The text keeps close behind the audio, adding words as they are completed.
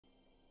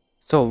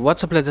So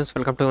WhatsApp legends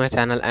welcome to my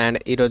channel and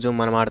ఈరోజు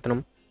మనం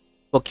ఆడుతున్నాం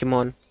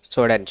Pokemon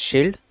sword and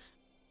shield.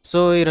 So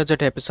ఈరోజు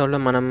ఎపిసోడ్లో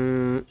మనం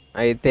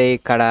అయితే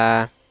ఇక్కడ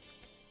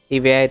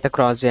ఇవే అయితే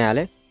క్రాస్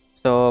చేయాలి.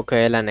 సో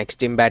ఒకవేళ నెక్స్ట్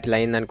టీమ్ బ్యాటిల్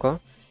అయిందనుకో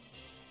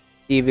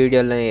ఈ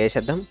వీడియోలో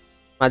వేసేద్దాం.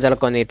 మధ్యలో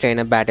కొన్ని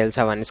ట్రైనర్ బ్యాటిల్స్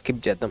అవన్నీ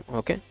స్కిప్ చేద్దాం.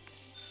 ఓకే,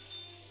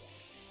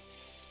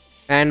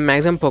 అండ్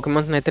మ్యాక్సిమం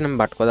పోకిమాన్స్ని అయితే నేను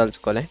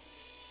పట్టుకోదలుచుకోలే,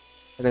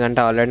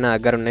 ఎందుకంటే ఆల్రెడీ నా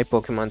దగ్గర ఉన్నాయి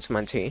పోకిమాన్స్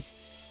మంచి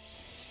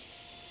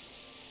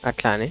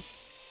అట్లా అని.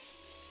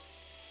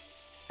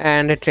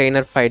 అండ్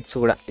ట్రైనర్ ఫైట్స్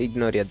కూడా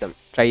ఇగ్నోర్ చేద్దాం,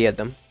 ట్రై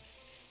చేద్దాం.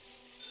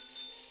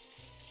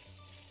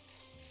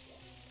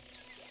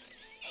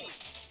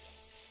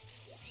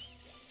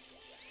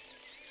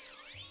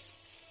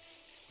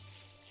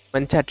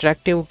 మంచి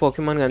అట్రాక్టివ్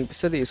పోకిమాన్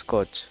కనిపిస్తే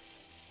తీసుకోవచ్చు,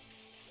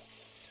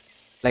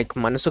 లైక్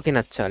మనసుకి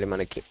నచ్చాలి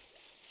మనకి.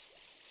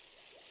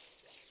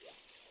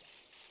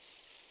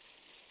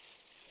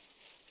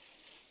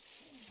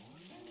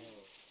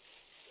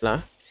 అలా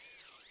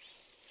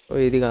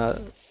ఇది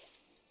కాదు,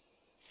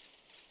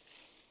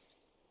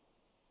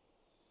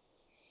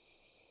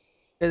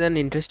 ఏదైనా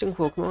ఇంట్రెస్టింగ్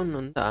పోకిమాన్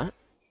ఉందా?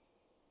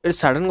 ఇది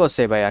సడన్గా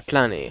వస్తాయి బాయ్,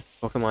 అట్లా అని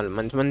పోకిమాన్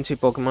మంచి మంచి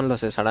పోకిమాన్లు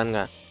వస్తాయి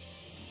సడన్గా.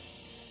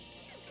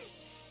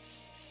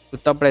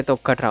 ఉత్తప్పుడైతే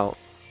ఒక్కటి రావు.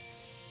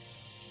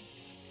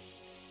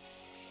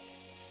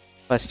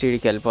 ఫస్ట్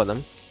వీడికి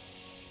వెళ్ళిపోదాం.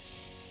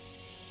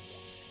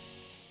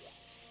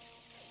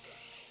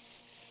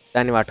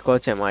 దాన్ని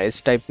పట్టుకోవచ్చేమో,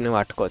 ఐస్ టైప్ని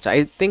పట్టుకోవచ్చు. I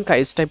think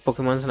ice type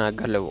Pokémons నా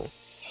దగ్గర లేవు.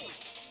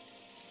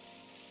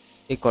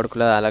 ఈ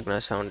కొడుకులో అలాగ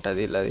నష్టం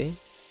ఉంటుంది ఇలాది.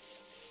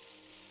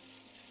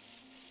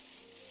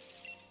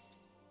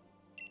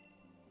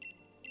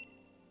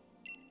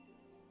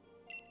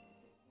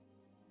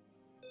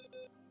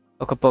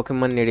 ఒక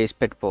పోకిమాన్ నీడేసి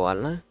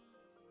పెట్టిపోవాలనా?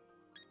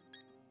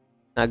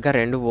 నా దగ్గర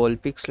 2 వోల్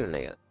పిక్స్లు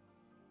ఉన్నాయి కదా.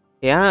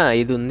 యా,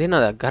 ఇది ఉంది నా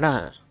దగ్గర.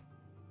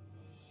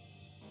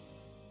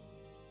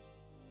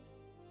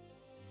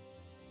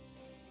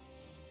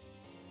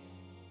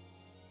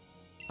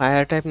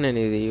 ఫైర్ టైప్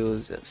నేను ఇది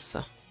యూజ్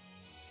చేస్తా,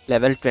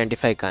 లెవెల్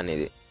 25 కానీ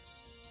ఇది.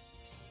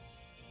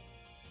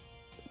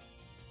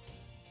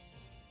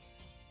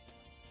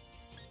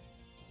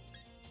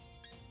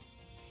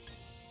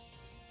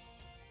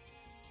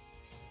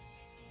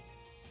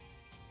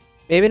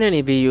 మేబీ నేను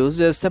ఇవి యూజ్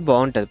చేస్తే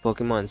బాగుంటుంది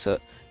పోకిమాన్స్,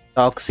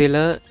 టాక్సిల్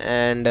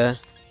అండ్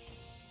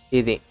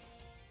ఇది.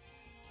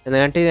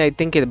 ఎందుకంటే ఐ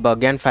థింక్ ఇది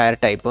బగ్ అండ్ ఫైర్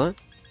టైప్,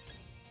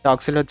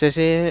 టాక్సిల్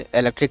వచ్చేసి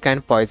electric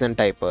and poison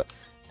type.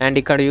 And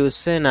ఇక్కడ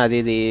చూస్తే నాది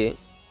ఇది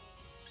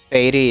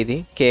ఫెయిరీ, ఇది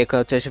కేక్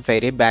వచ్చేసి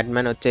ఫెయిరీ,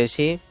 బ్యాట్మ్యాన్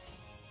వచ్చేసి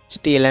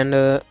steel and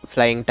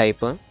flying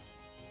type,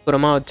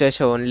 kurma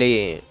వచ్చేసి ఓన్లీ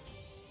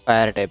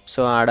ఫైర్ టైప్.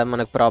 సో ఆడ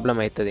మనకు ప్రాబ్లం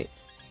అవుతుంది.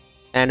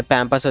 అండ్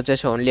ప్యాంపస్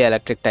వచ్చేసి only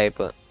electric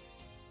type.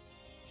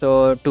 So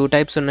 2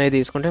 types ఉన్నాయి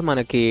తీసుకుంటే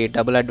మనకి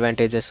డబుల్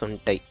అడ్వాంటేజెస్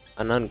ఉంటాయి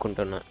అని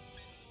అనుకుంటున్నా.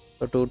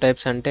 సో 2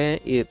 టైప్స్ అంటే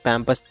ఈ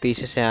ప్యాంపస్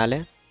తీసేసేయాలి,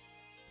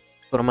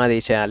 కుర్మా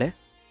తీసేయాలి.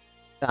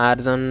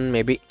 టార్జన్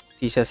మేబీ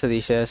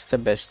తీసేస్తే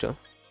బెస్ట్.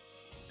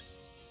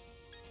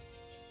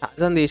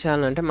 టార్జన్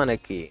తీసేయాలంటే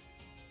మనకి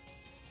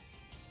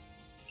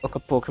ఒక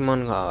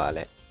పోకిమాన్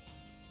కావాలి.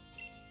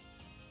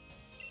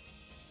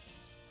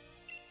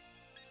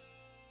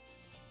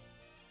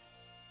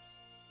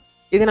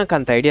 ఇది నాకు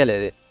అంత ఐడియా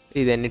లేదు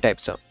ఇది ఎన్ని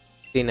టైప్స్.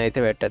 దీన్ని అయితే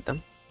పెట్టేద్దాం.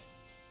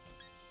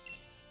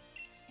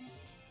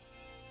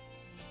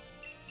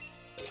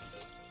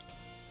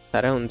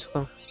 సరే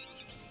ఉంచుకో,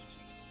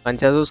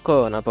 మంచిగా చూసుకో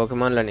నా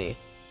పోకిమాన్లని,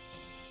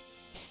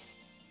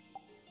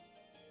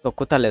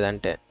 తొక్కుతా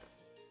లేదంటే.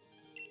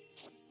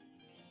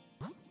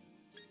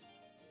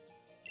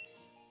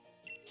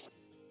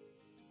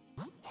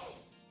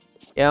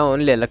 Yeah,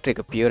 only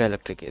electric, pure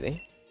electric ఇది.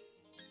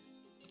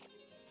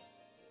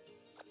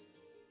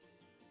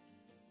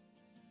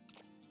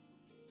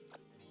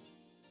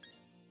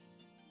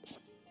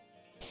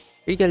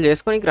 వీటికి వెళ్ళి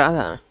చేసుకోనికి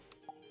రాదా?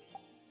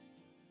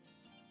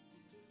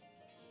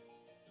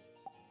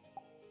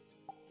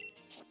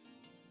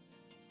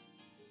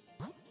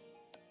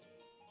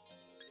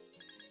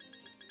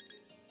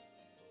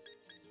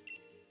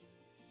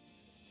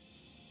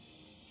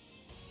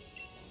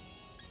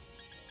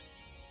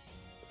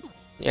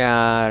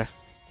 యార్,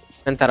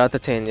 నేను తర్వాత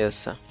చేంజ్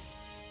చేస్తా.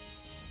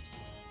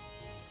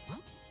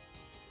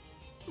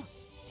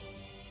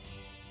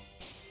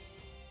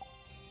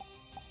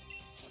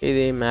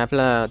 ఇది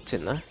మ్యాప్లో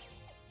వచ్చిందా?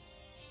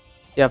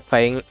 యా,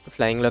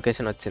 ఫ్లయింగ్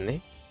లొకేషన్ వచ్చింది.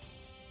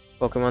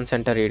 పోకిమాన్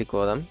సెంటర్ ఈడికి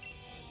పోదాం.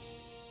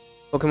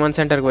 పోకిమాన్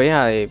సెంటర్కి పోయి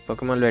అది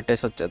పోకిమాన్లు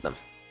పెట్టేసి వచ్చేద్దాం.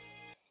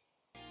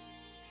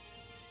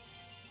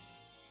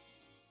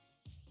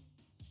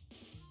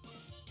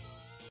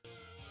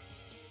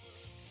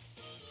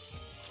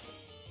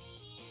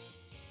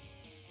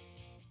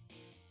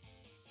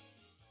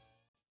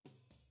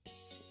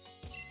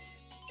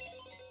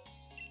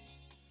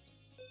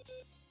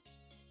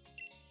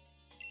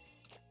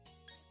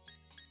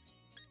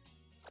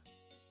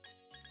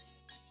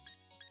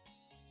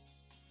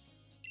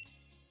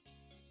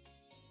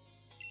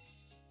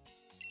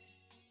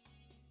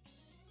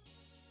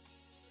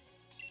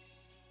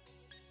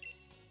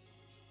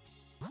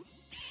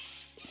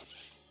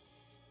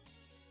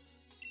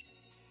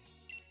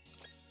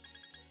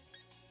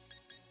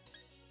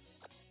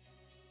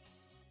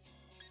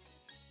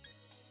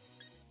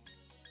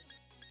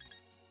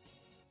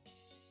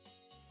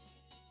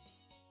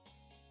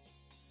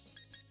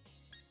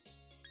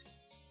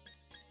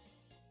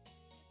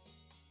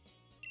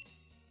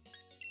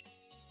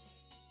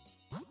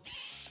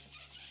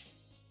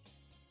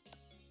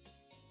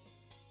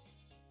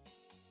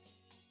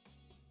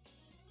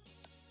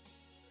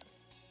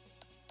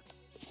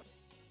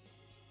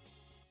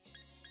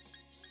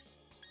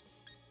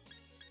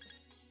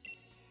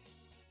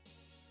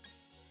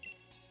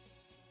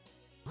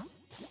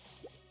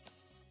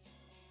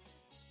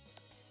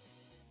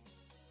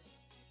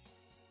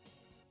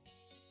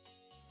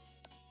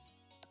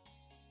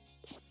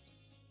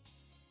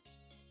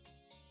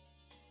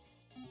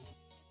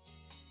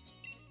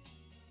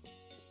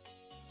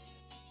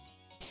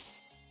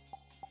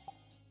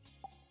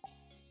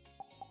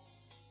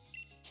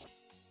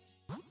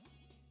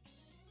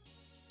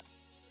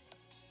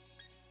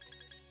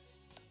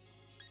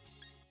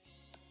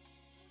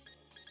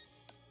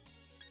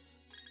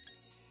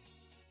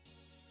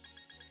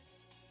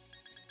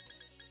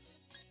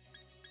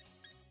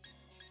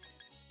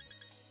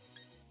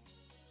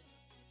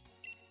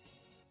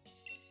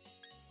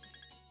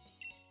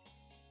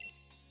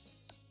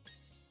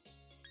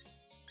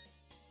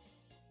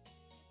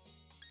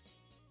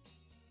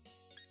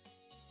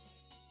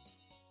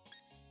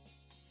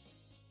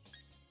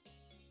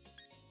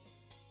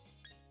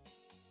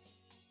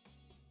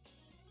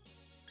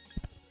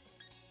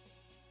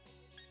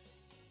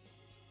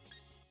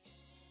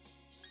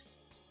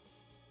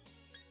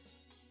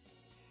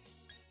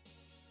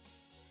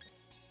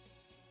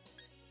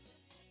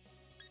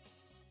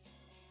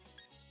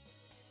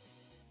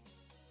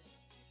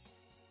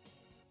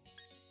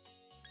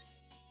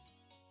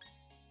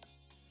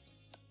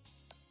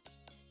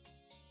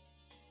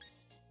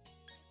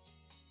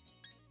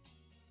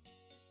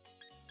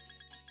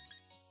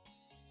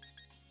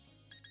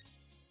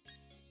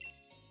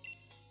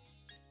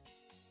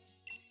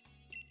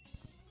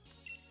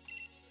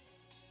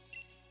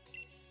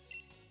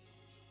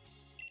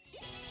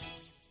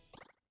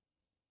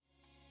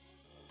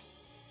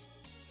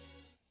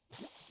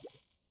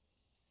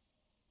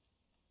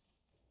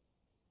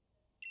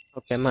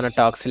 ఓకే, మన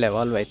టాక్సిల్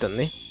ఎవాల్వ్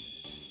అవుతుంది.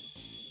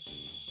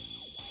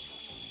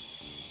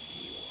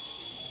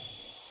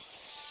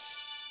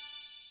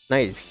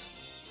 నైస్.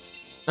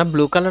 నా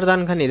బ్లూ కలర్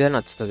దానికన్నా ఇదే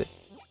నచ్చుతుంది.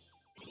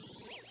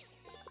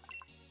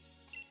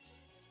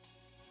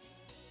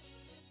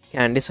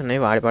 క్యాండీస్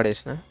ఉన్నాయి, వాడి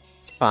పడేసిన.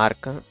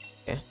 Spark.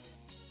 Okay,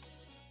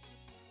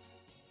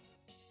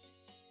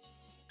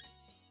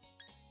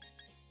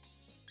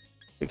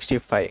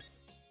 65.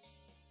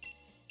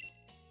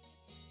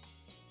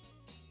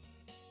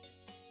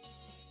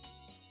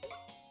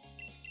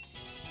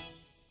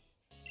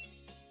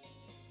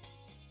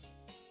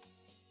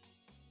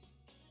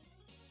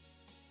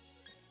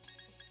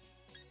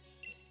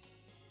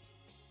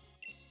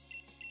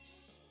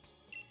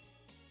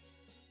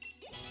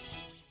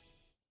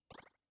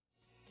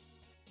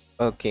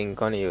 Okay,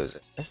 ఇంకొని use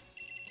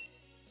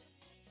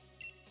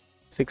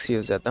 6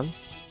 use చేద్దాం.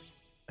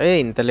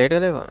 ఇంత లేట్గా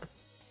లేవా?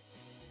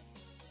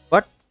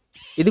 బట్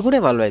ఇది కూడా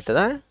ఎవాల్వ్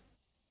అవుతుందా?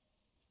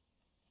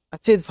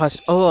 అచ్చా, ఇది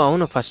ఫస్ట్. ఓ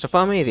అవును, ఫస్ట్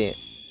ఫామ్ ఇది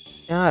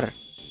యార్.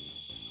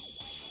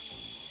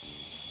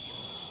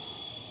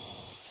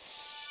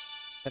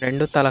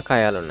 2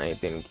 తలకాయాలు ఉన్నాయి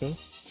దీనికి.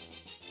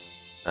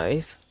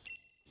 Nice.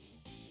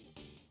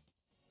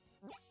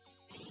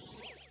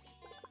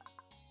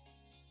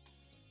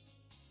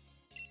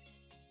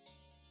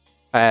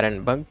 Fire and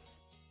bug.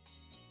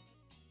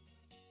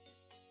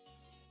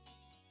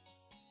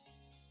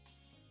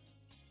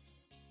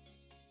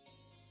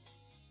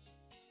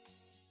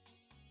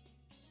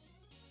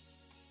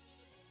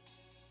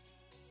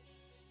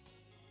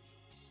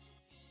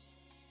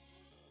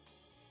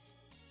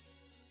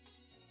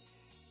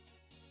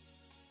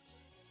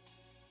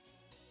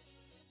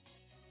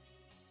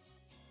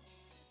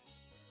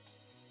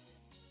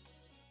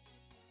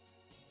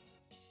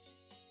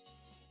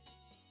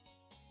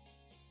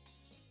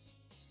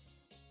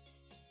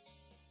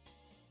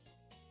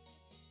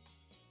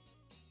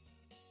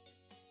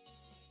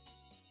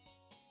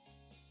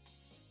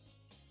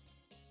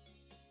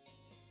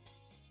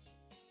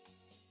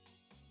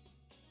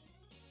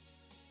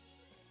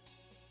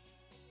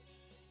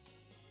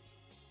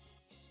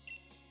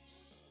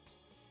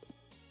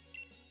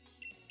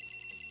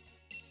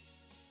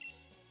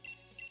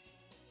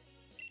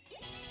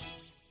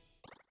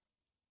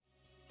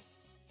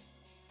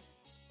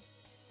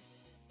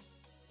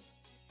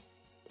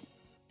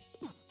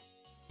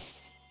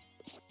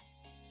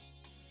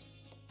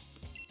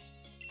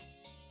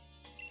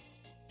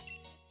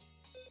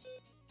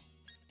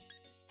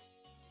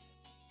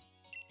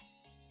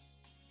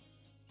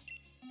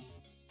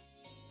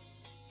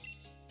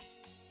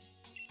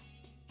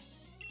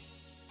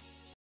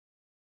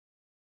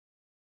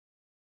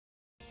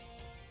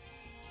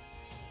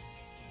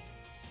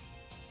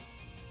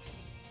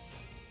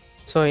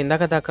 So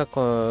ఇందాక దాకా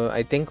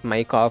ఐ థింక్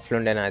మైక్ ఆఫ్లో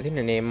ఉండేనా, అది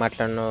నేను ఏం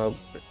మాట్లాడినో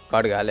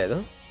రికార్డ్ కాలేదు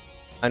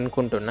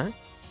అనుకుంటున్నా.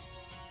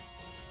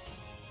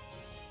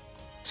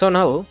 So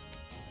now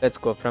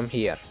let's go from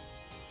here.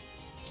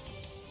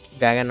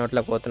 Dragon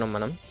నోట్లోకి పోతున్నాం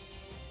మనం.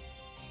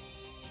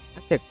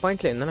 చెక్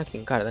పాయింట్లు ఏందో నాకు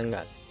ఇంకా అర్థం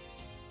కాదు.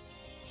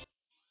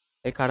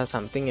 ఇక్కడ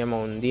సంథింగ్ ఏమో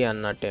ఉంది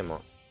అన్నట్టేమో.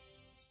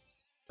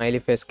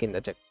 మైలీ ఫేస్ కింద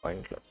చెక్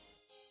పాయింట్లు.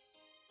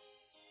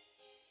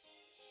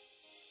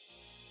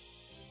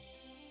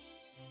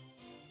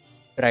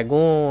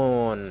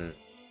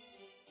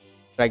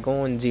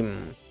 డ్రాగోన్ జిమ్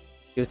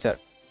ఫ్యూచర్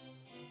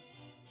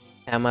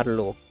హ్యామర్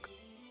లోక్.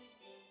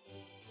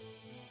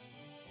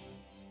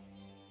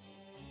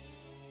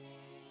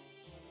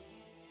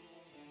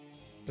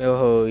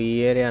 ఓహో, ఈ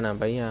ఏరియానా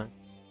భయ్యా?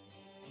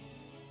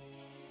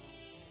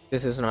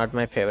 This is not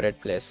my favourite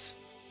place.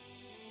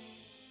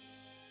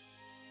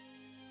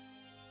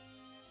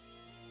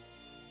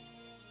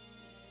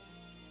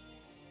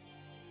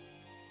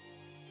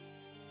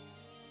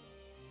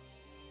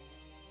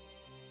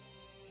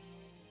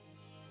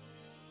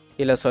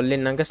 ఇలా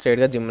సొల్లిన్నాక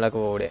స్ట్రైట్గా జిమ్లోకి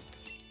పోడే.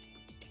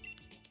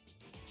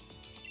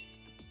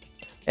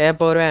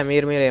 పోరే,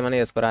 మీరు ఏమైనా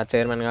చేసుకోరు. ఆ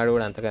చైర్మన్ గారు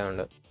కూడా అంతగా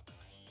ఉండు.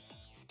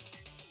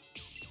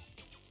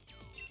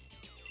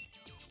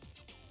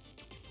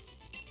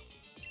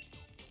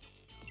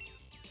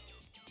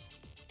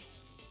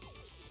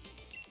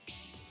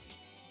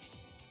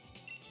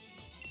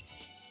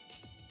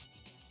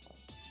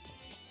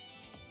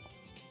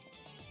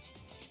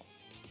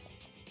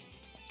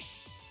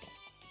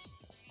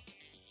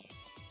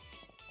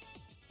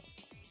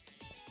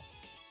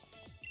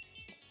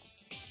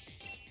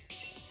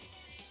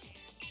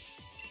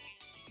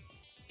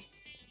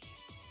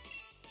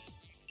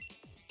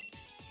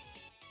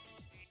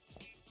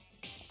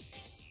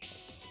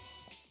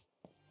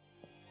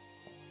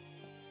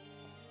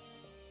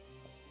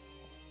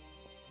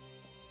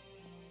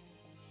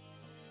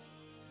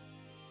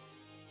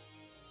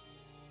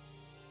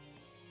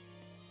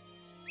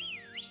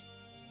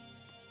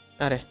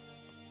 అరే,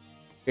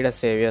 ఇక్కడ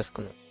సేవ్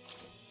చేసుకున్నాం.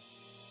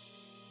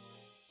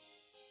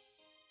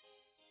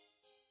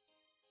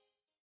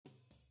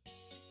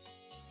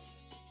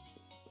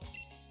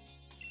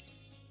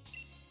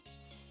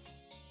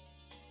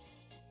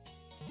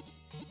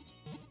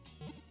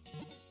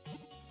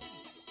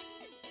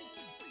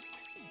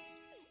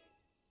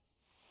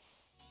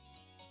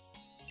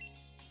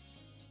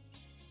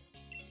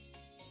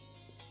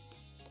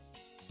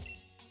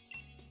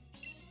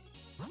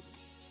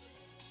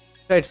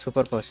 Right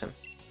super Poshan.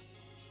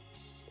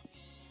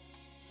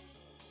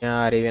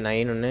 ఇవి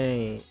 9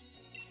 ఉన్నాయి.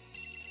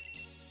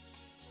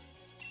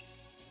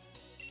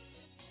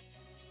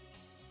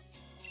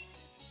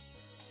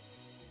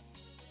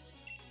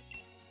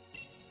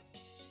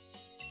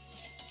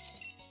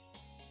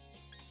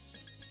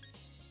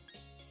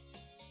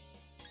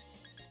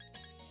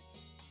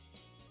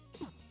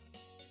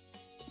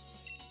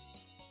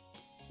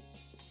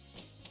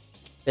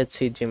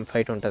 హెచ్సి జిమ్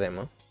ఫైట్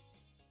ఉంటుందేమో.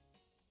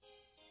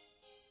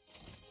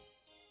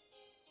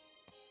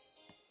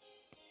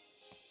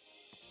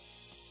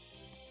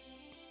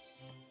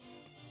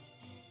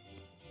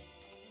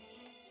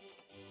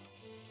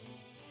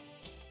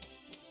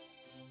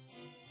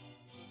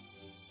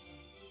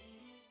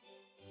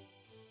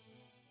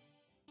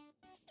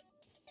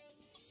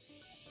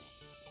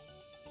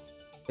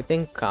 I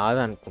think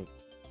కాదనుకుంటా.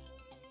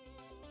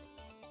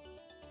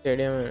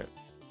 Stadium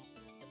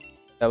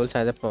double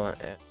size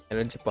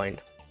energy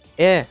point.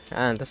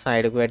 అంత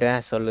సైడ్కి పెట్టే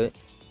అసలు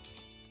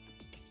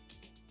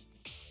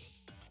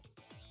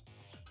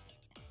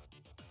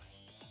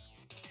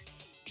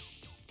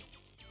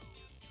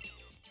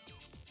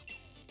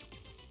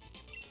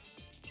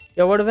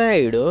ఎవడు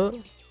వేయడు.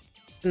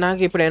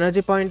 నాకు ఇప్పుడు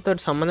ఎనర్జీ పాయింట్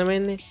తోటి సంబంధం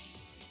ఏంది?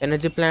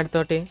 ఎనర్జీ ప్లాంట్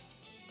తోటి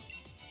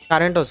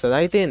కరెంట్ వస్తుంది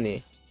అయితే ఏంది?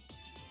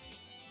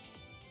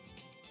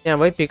 నేను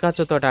పోయి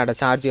పికాచు తోటి ఆడ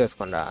ఛార్జ్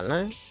చేసుకొని రావాలనా?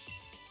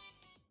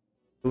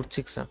 రూట్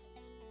 6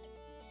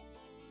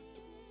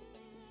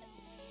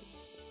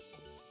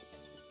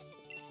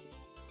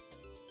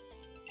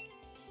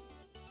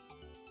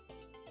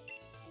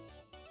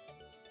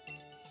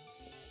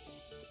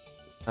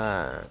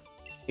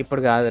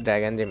 ఇప్పుడు కాదు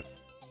dragon gym.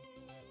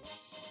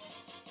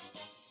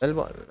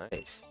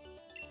 Nice.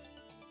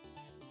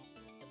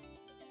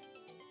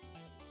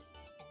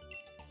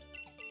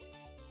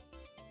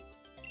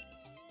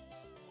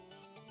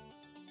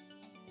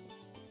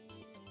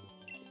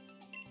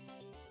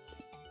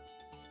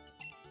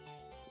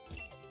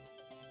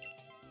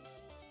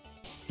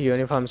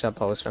 Uniform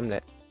shop అవసరం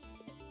లే.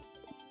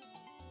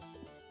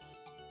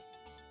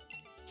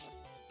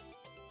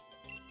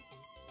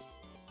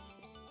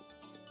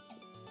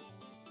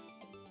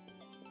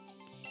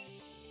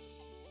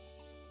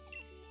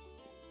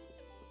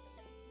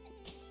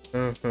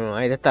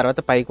 అయితే తర్వాత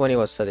పైకి కొని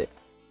వస్తుంది.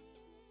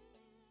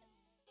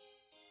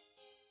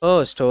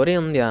 స్టోరీ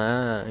ఉందా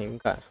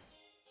ఇంకా?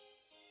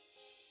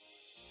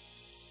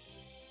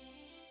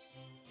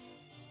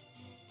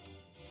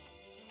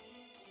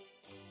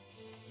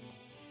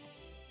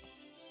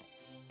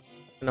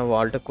 నా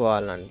వాల్ట్కి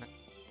పోవాలంట.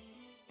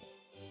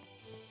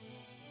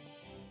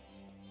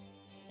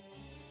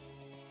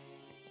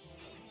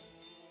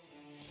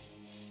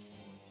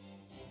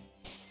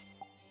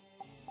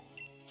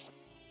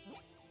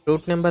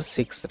 Route number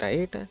 6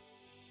 right.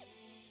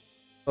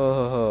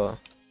 ఓహో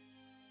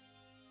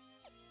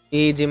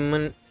ఈ జిమ్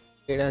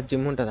ఈడ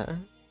జిమ్ ఉంటుందా?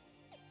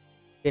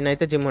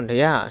 ఈయనైతే జిమ్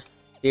ఉంటుంది.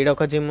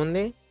 ఈడొక జిమ్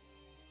ఉంది,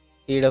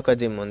 ఈడొక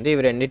జిమ్ ఉంది.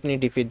 ఇవి రెండింటిని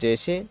డిఫీట్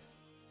చేసి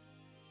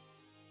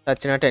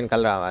వచ్చినట్టు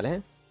వెనకాల రావాలి.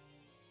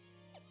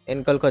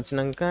 వెనకాలకి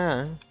వచ్చినాక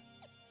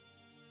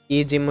ఈ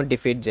జిమ్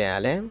డిఫీట్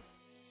చేయాలి.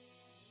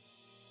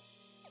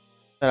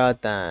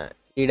 తర్వాత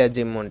ఈడ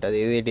జిమ్ ఉంటుంది,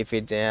 ఇది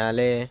డిఫీట్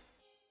చేయాలి.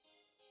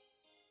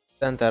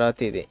 దాని తర్వాత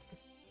ఇది.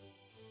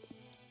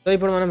 సో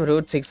ఇప్పుడు మనం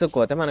రూట్ 6కి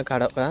పోతే మనకు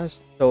ఆడ ఒక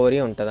స్టోరీ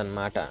ఉంటుంది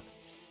అన్నమాట.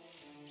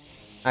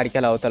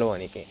 ఆడికెళ్ళి అవతల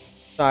పోనీకి.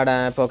 సో ఆడ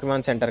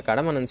పోకెమాన్ సెంటర్ కాడ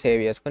మనం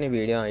సేవ్ చేసుకొని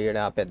వీడియో ఈడ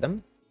ఆపేద్దాం.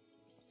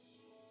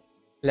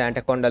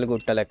 లేదంటే కొండలు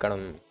గుట్టలు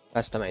ఎక్కడం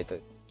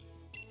కష్టమవుతుంది.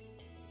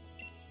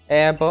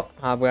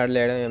 ఆపుగాడు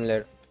లేడు, ఏం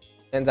లేడు.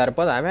 నేను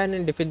సరిపోదు అవే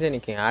నేను డిఫీట్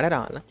చేయడానికి ఆడే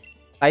రావాలా?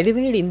 అయితే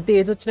వీడు ఇంత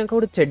ఏజ్ వచ్చినాక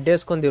కూడా చెడ్డ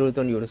వేసుకొని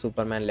తిరుగుతుండు చూడు,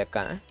 సూపర్ మ్యాన్ లెక్క.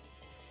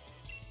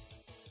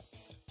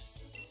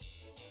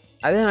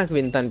 అదే నాకు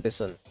వింత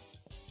అనిపిస్తుంది.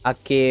 ఆ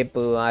కేప్,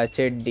 ఆ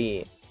చెడ్డి.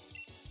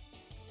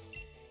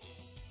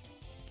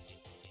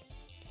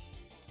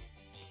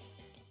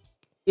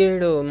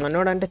 వీడు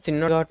మనోడు అంటే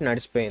చిన్నోడు కాబట్టి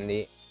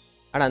నడిచిపోయింది.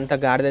 ఆడంతా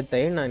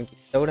గాడిదెత్తాయి. నాకు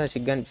ఇంత కూడా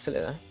సిగ్గా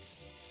అనిపిస్తలేదా?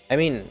 ఐ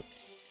మీన్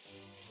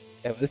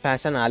ఎవరి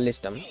ఫ్యాషన్ వాళ్ళు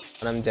ఇష్టం,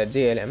 మనం జడ్జి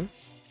చేయలేం.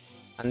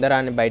 అందరూ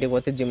ఆయన బయటకు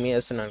పోతే జిమ్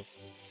చేస్తున్నాను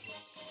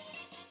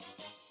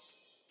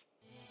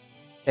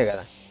అంతే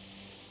కదా.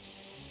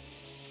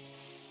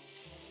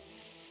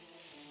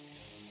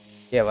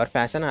 ఎవరి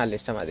ఫ్యాషన్ వాళ్ళు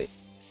ఇష్టం అది.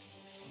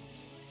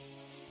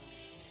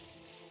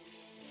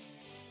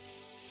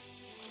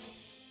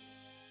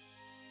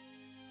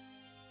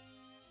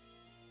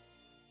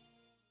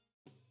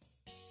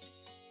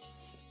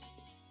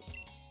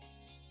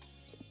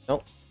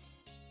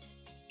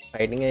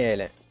 ఫైటింగ్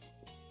చేయలే.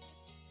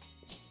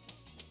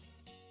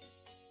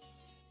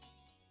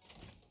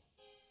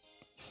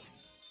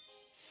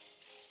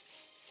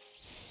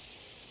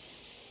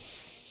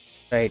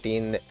 రైట్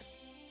ఇందే.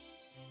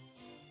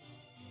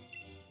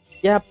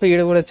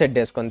 పీడు కూడా చెడ్డ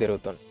వేసుకొని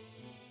తిరుగుతుంది.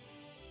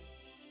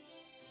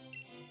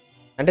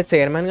 అంటే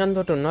చైర్మన్ గాని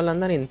తోటి ఉన్న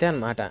వాళ్ళందరూ ఇంతే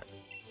అనమాట.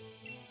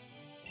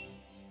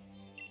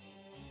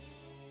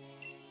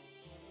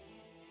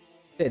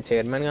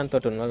 చైర్మన్ గాని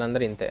తోటి ఉన్న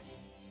వాళ్ళందరూ ఇంతే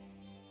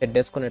చెడ్డ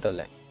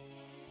వేసుకునేటోళ్ళే.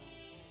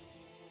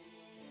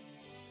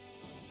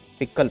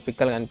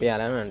 పిక్కలు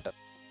కనిపించాలని అంటారు.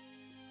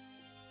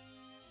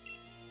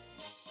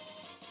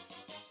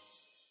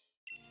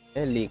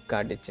 లీక్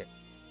కార్డ్ ఇచ్చాడు.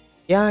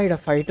 ఇక్కడ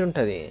ఫైట్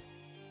ఉంటుంది,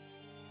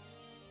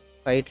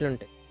 ఫైట్లు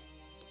ఉంటాయి.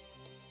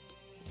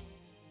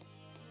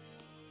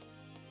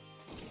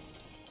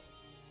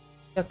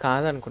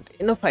 కాదనుకుంటా,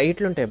 ఎన్నో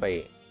ఫైట్లు ఉంటాయి బై.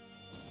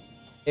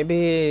 మేబీ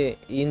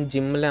ఈయన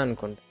జిమ్లే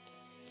అనుకుంటా.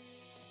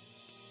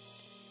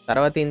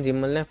 తర్వాత ఈయన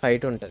జిమ్లనే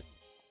ఫైట్ ఉంటుంది,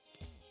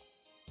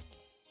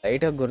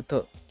 లైట్గా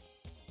గుర్తు.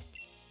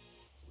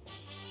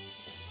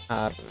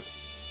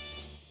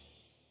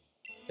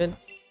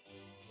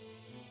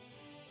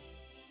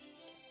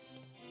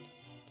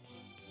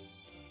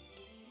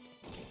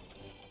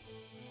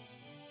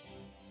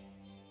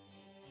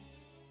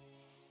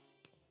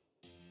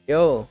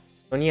 యో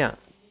సోనియా,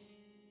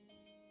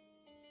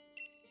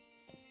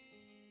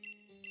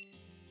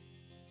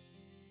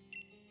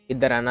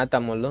 ఇద్దరు అన్న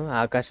తమ్ముళ్ళు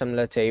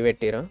ఆకాశంలో చేయి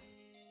పెట్టిరు.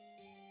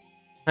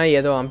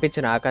 ఏదో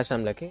పంపించారు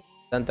ఆకాశంలోకి.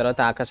 దాని తర్వాత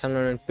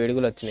ఆకాశంలో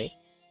పిడుగులు వచ్చినాయి.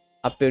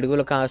 ఆ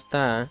పిడుగులు కాస్త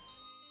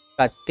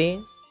కత్తి,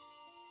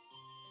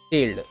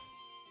 షీల్డ్,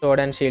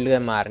 సోడ్ అండ్ షీల్డ్గా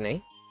మారినాయి.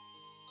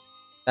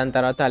 దాని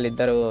తర్వాత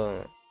వాళ్ళిద్దరు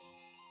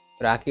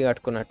రాఖీ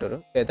కట్టుకున్నట్టు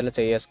చేతులు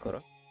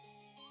చేసుకురు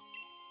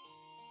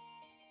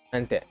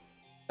అంతే.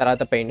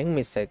 తర్వాత పెయింటింగ్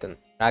మిస్ అవుతుంది.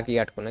 రాఖీ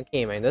కట్టుకున్నాక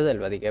ఏమైందో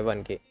తెలియదు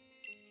ఎవరికి.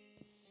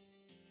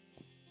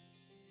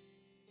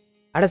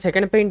 ఆడ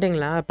సెకండ్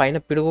పెయింటింగ్లా పైన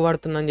పిడుగు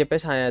పడుతుందని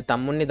చెప్పేసి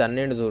తమ్ముడిని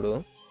దన్నేండు చూడు,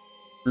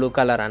 బ్లూ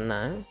కలర్ అన్న,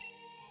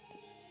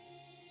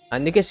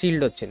 అందుకే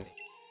షీల్డ్ వచ్చింది.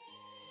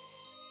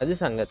 అది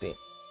సంగతి.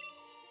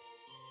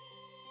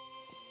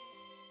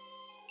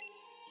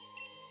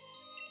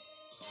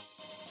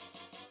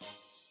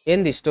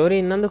 ఏంది స్టోరీ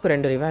ఇన్నందుకు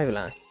 2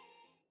 రివైవ్లా?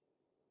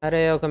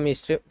 అరే ఒక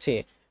మిస్టరీ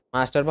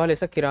మాస్టర్ బాల్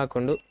ఇసా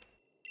కిరాకుండు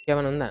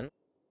ఏమైనా ఉందా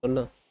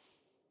ఒళ్ళు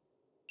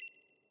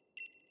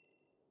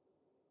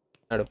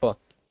నడుపో,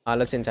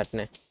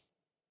 ఆలోచించట్నే.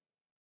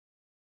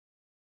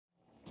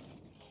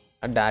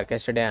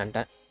 డార్కెస్ట్ డే అంట.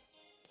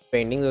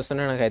 పెయింటింగ్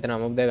చూస్తున్నా నాకైతే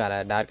నమ్మకదే కాలే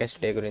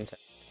డార్కెస్ట్ డే గురించి.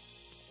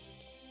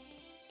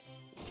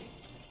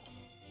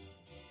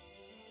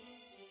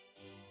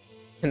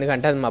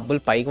 ఎందుకంటే అది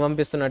మబ్బులు పైకి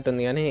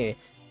పంపిస్తున్నట్టుంది, కానీ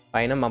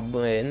పైన మబ్బు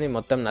ఏంది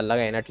మొత్తం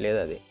నల్లగా అయినట్లేదు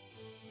అది.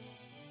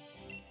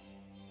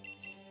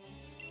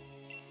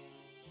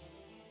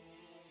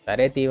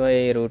 సరే తీవ,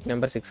 రూట్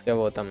నెంబర్ 6కే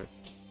పోతాం.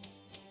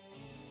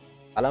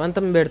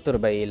 బలవంతం పెడుతురు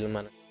బై వీళ్ళు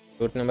మన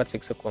రూట్ నెంబర్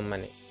 6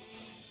 కొమ్మని.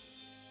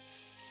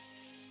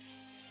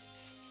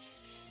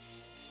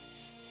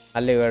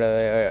 మళ్ళీ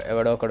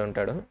ఎవడో ఒకడు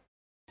ఉంటాడు.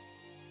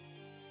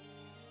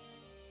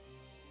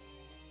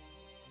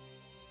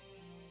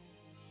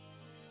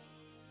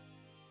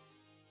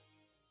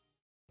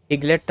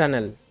 హిగ్లెట్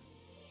టనల్.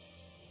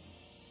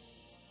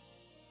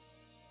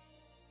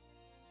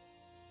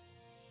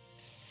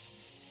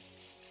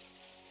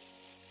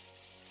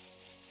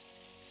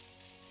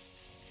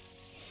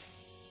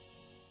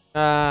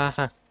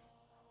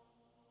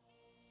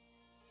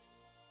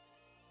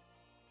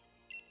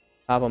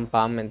 పాపం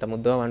పాము ఎంత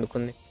ముద్దుగా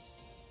వండుకుంది.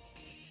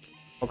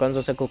 ముఖం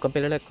చూస్తే కుక్క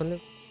పిల్లలు ఎక్కుంది,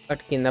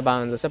 బట్ కింద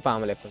భావం చూస్తే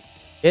పాములు ఎక్కుంది.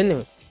 ఏంది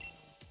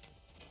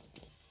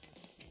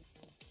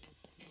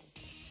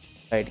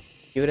right,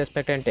 give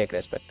respect and take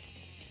respect.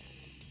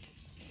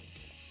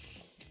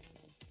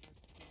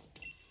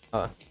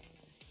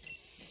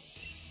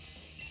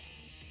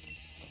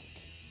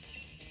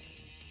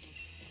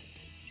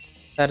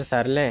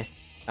 సర్లే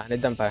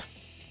కానిద్దాం పా.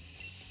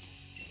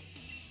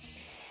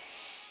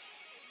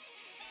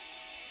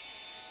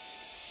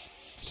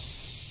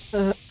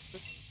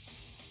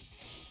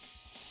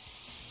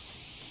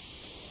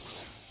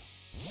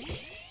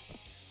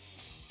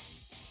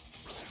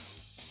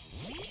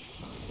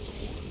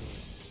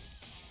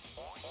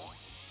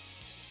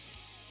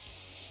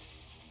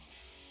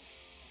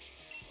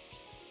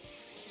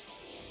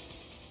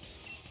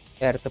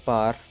 ఎర్త్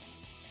పవర్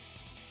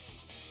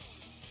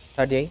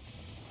స్టార్ట్ చేయి.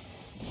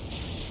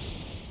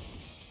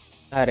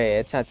 అరే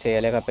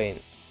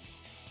చేయలేకపోయింది.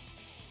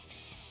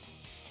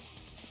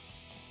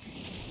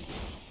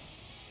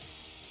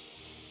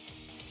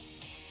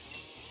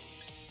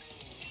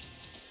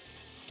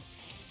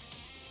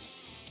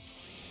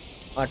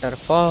 Water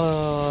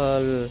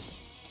fall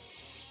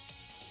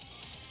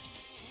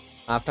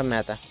after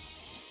math.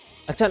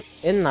 అచ్చా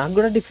ఏం నాకు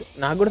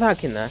కూడా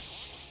తాకిందా?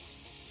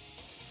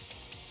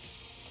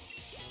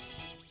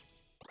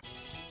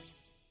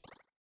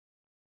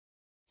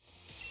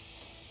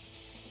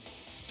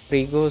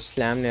 ప్రీగో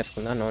slam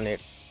నేర్చుకుందా? No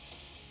need.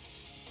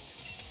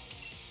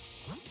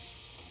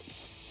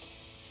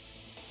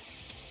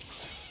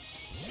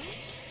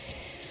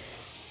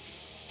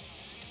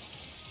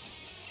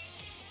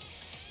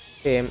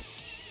 Same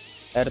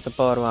earth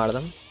power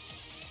వాడదాం.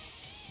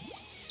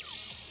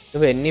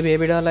 నువ్వు ఎన్ని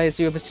బేబీ డాల్ ఐస్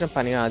చూపించిన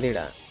పని కాదు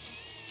ఈడ.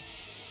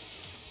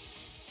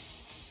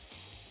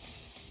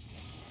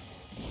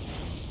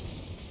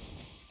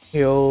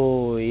 యో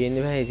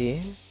ఏంది భయ్ ఇది?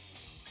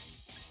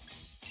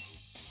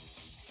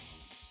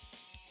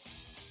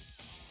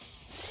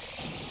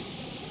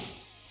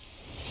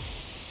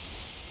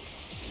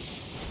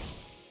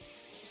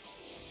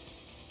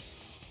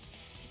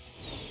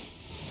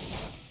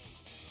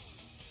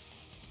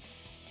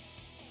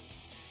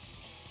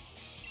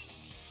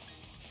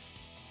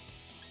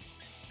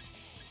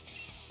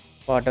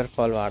 వాటర్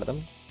ఫాల్ వాడదాం.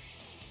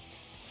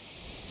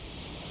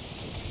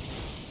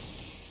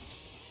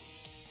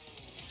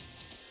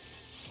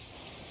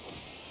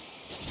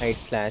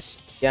 Right slash.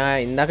 యా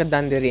ఇందాక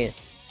దాని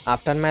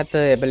ఆఫ్టర్ మ్యాథ్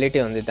ఎబిలిటీ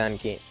ఉంది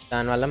దానికి,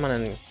 దానివల్ల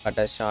మనం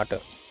పడ్డ షార్ట్.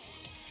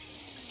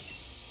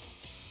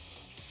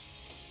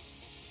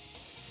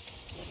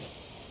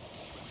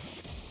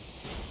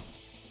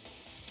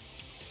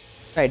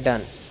 Right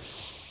done.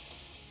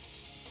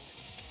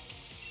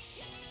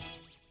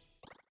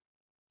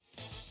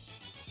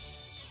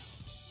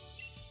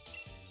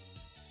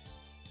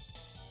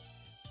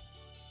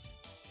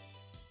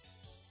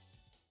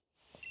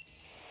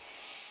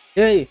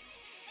 ఏయ్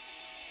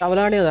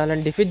తవలాడే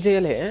వాళ్ళని డిఫీట్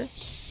చేయలే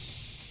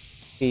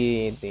ఈ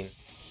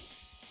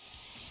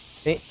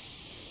దీన్ని.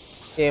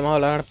 ఏమో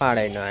వాళ్ళ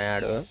పాడాడు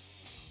ఆడు.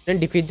 నేను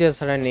డిఫీట్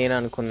చేస్తాడని నేను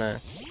అనుకున్నా.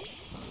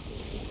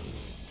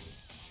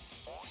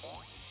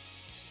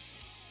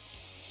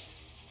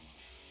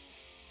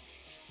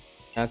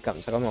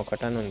 కమ్సకం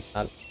ఒకటని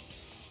ఉంచాలి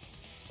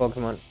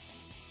పోకెమాన్.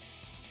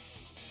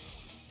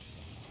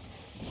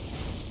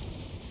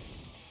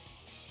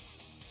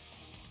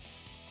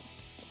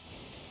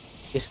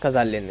 ఇసుక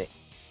చల్లింది.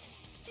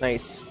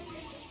 నైస్.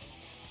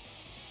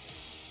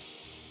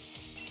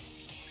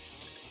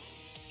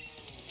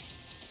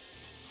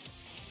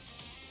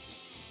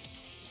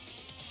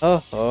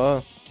 ఓహో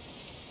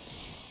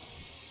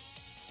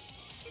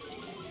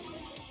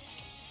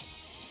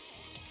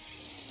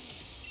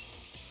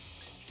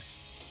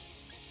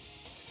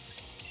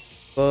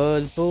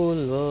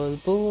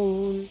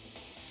పూల్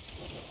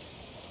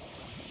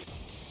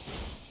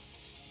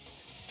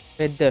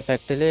పెద్ద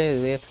ఎఫెక్ట్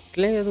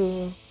లేదు.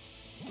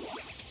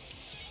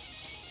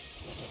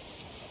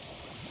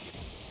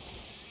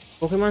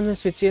 పోకెమాన్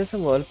స్విచ్ చేస్తే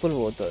వర్ల్పూల్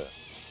పోతుంది.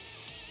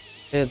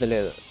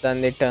 లేదు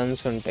దాని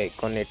టర్న్స్ ఉంటాయి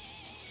కొన్ని.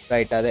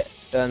 రైట్ అదే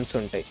టర్న్స్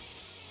ఉంటాయి.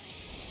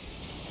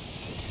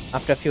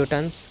 After few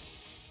turns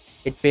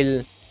it will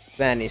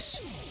vanish.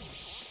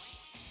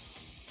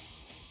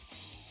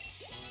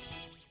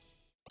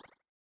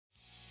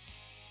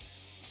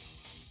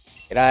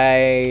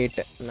 Right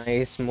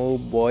nice move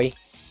bye.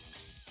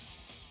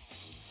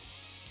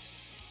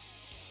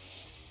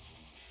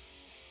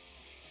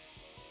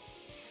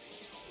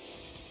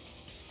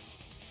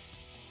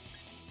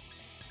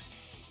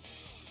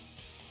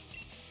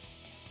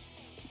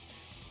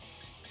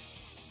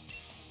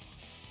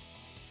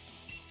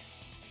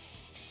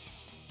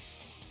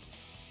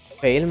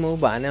 Fail move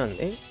బాగానే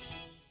ఉంది,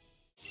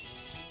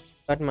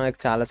 బట్ మనకు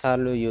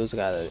చాలాసార్లు యూజ్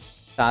కాదు అది.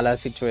 చాలా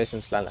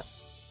సిచ్యువేషన్స్లలో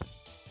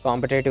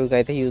కాంపిటేటివ్కి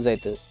అయితే యూజ్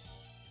అవుతుంది.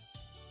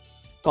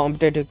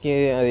 కాంపిటేటివ్కి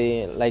అది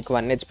లైక్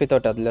 1 HP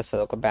తోటి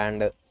వదిలేస్తుంది ఒక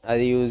బ్యాండ్.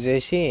 అది యూజ్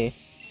చేసి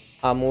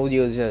ఆ మూవ్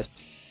యూజ్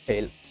చేస్తే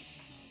ఫెయిల్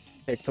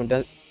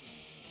ఎట్లుంటుంది.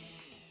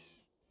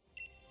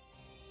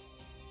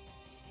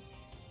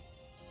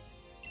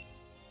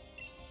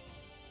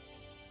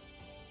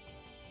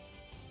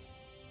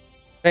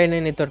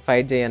 నేను నీతో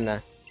ఫైట్ చేయన్నా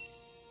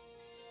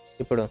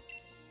ఇప్పుడు.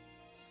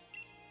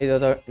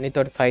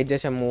 నీతో ఫైట్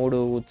చేసే మూడు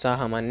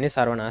ఉత్సాహం అన్నీ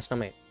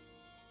సర్వనాశనమై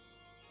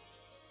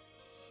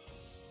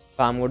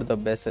పాము కూడా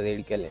దొబ్బేస్తుంది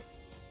ఇడికెళ్ళి.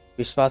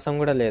 విశ్వాసం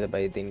కూడా లేదు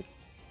భయ్ దీనికి.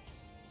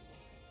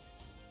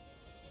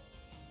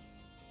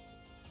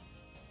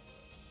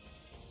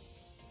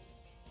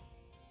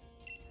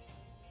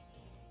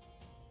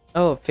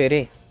 ఓ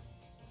fairy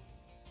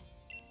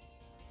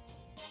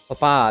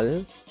ఓపాల్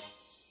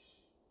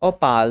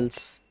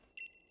ఓపాల్స్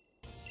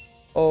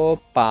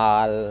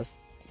ఓపాల్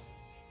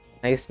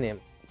nice name.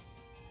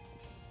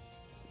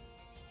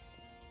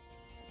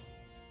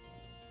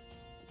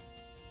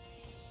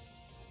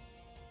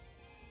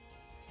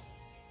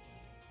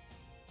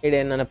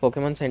 ఈడేనా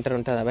Pokemon centre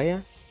ఉంటుందా భయ్య?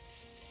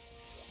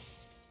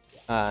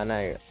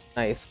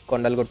 నైస్.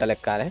 కొండలు గుట్టలు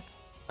ఎక్కాలి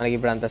మనకి.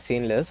 ఇప్పుడు అంత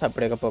సీన్ లేదు.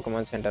 సపరేట్గా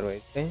పోకెమాన్ సెంటర్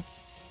పోయితే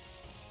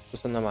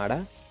చూస్తుందాం ఆడ.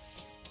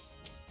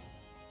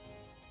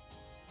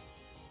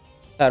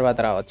 తర్వాత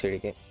రావచ్చు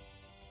ఇడికి.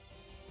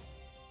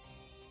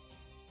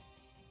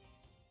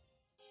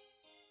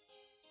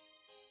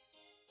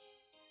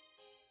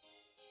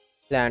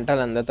 ఇలా అంటే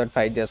వాళ్ళందరితో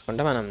ఫైట్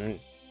చేసుకుంటే మనం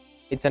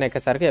ఇచ్చని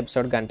ఎక్కేసరికి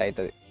ఎపిసోడ్ గంట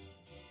అవుతుంది.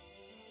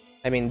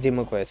 ఐ మీన్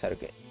జిమ్కి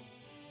పోయేసరికి.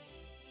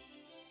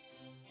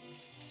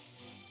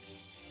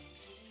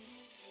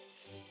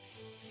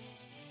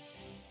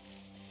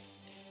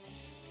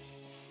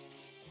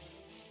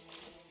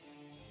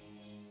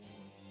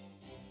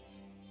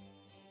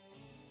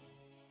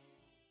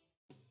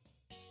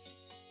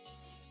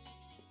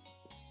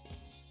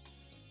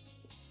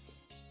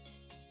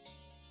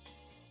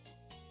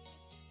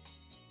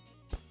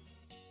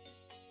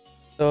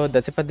 So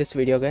that's it for this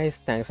video guys.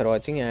 Thanks for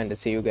watching and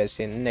see you guys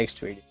in next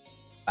video.